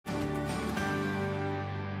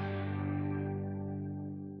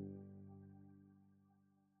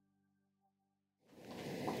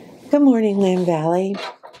Good morning, Lynn Valley.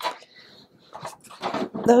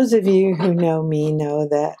 Those of you who know me know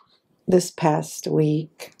that this past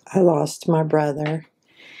week I lost my brother.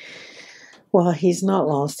 Well, he's not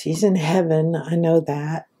lost. He's in heaven. I know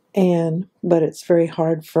that. But it's very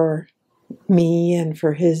hard for me and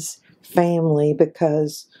for his family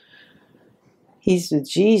because he's with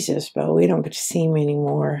Jesus, but we don't get to see him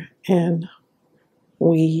anymore. And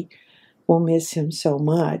we will miss him so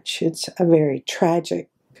much. It's a very tragic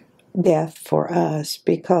death for us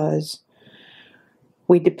because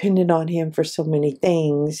we depended on him for so many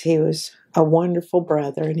things. He was a wonderful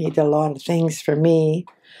brother and he did a lot of things for me.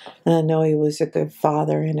 And I know he was a good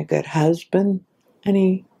father and a good husband. And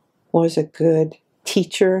he was a good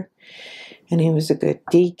teacher. And he was a good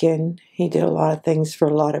deacon. He did a lot of things for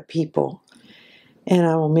a lot of people. And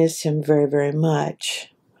I will miss him very, very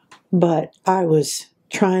much. But I was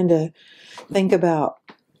trying to think about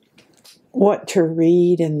what to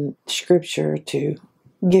read in Scripture to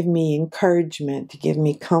give me encouragement, to give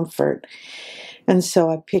me comfort. And so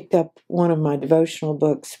I picked up one of my devotional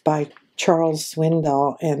books by Charles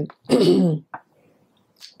Swindoll, and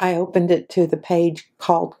I opened it to the page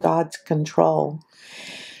called God's Control.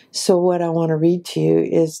 So what I want to read to you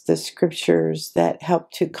is the scriptures that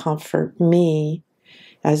help to comfort me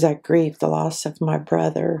as I grieve the loss of my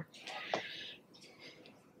brother.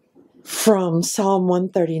 From Psalm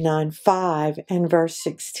 139:5 and verse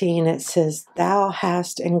 16, it says, "Thou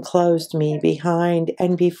hast enclosed me behind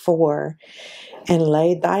and before, and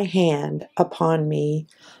laid thy hand upon me.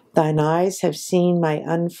 Thine eyes have seen my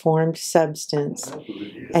unformed substance,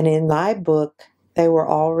 and in thy book they were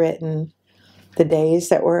all written, the days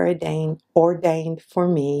that were ordained for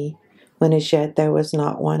me, when as yet there was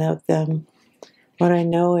not one of them." What I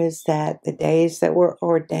know is that the days that were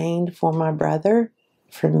ordained for my brother,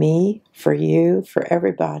 for me, for you, for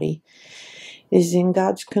everybody, is in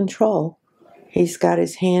God's control. He's got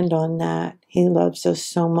his hand on that. He loves us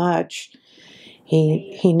so much.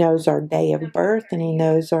 He knows our day of birth, and he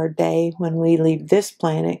knows our day when we leave this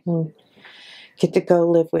planet and get to go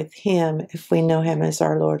live with him if we know him as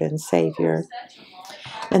our Lord and Savior.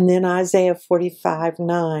 And then Isaiah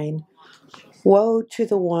 45:9, "Woe to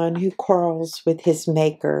the one who quarrels with his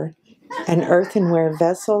maker. An earthenware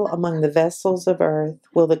vessel among the vessels of earth.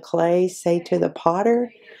 Will the clay say to the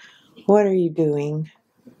potter, what are you doing?"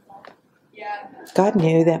 God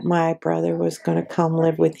knew that my brother was going to come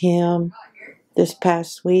live with him this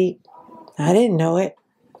past week. I didn't know it.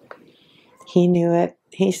 He knew it.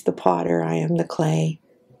 He's the potter. I am the clay.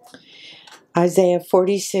 Isaiah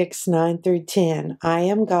 46:9-10. "I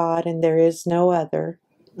am God and there is no other.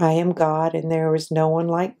 I am God and there is no one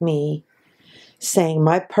like me, saying,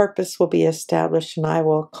 my purpose will be established and I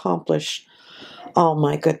will accomplish all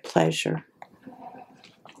my good pleasure."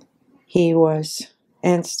 He was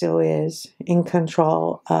and still is in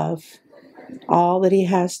control of all that he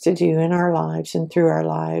has to do in our lives and through our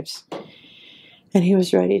lives. And he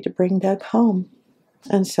was ready to bring Doug home.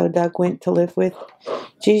 And so Doug went to live with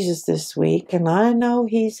Jesus this week. And I know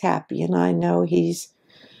he's happy and I know he's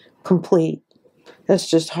complete. It's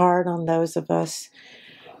just hard on those of us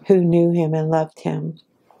who knew him and loved him.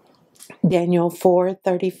 Daniel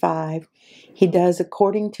 4:35, "He does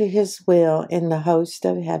according to his will in the host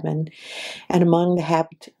of heaven and among the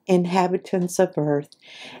inhabitants of earth,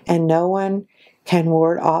 and no one can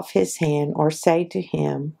ward off his hand or say to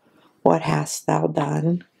him, what hast thou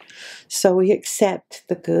done?" So we accept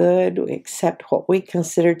the good, we accept what we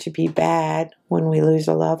consider to be bad when we lose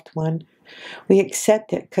a loved one. We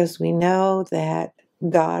accept it because we know that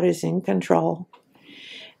God is in control.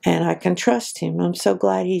 And I can trust him. I'm so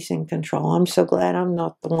glad he's in control. I'm so glad I'm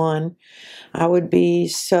not the one. I would be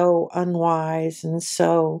so unwise and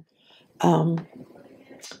so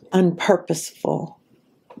unpurposeful.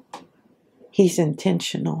 He's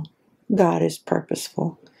intentional. God is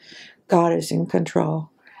purposeful. God is in control.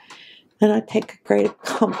 And I take a great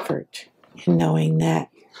comfort in knowing that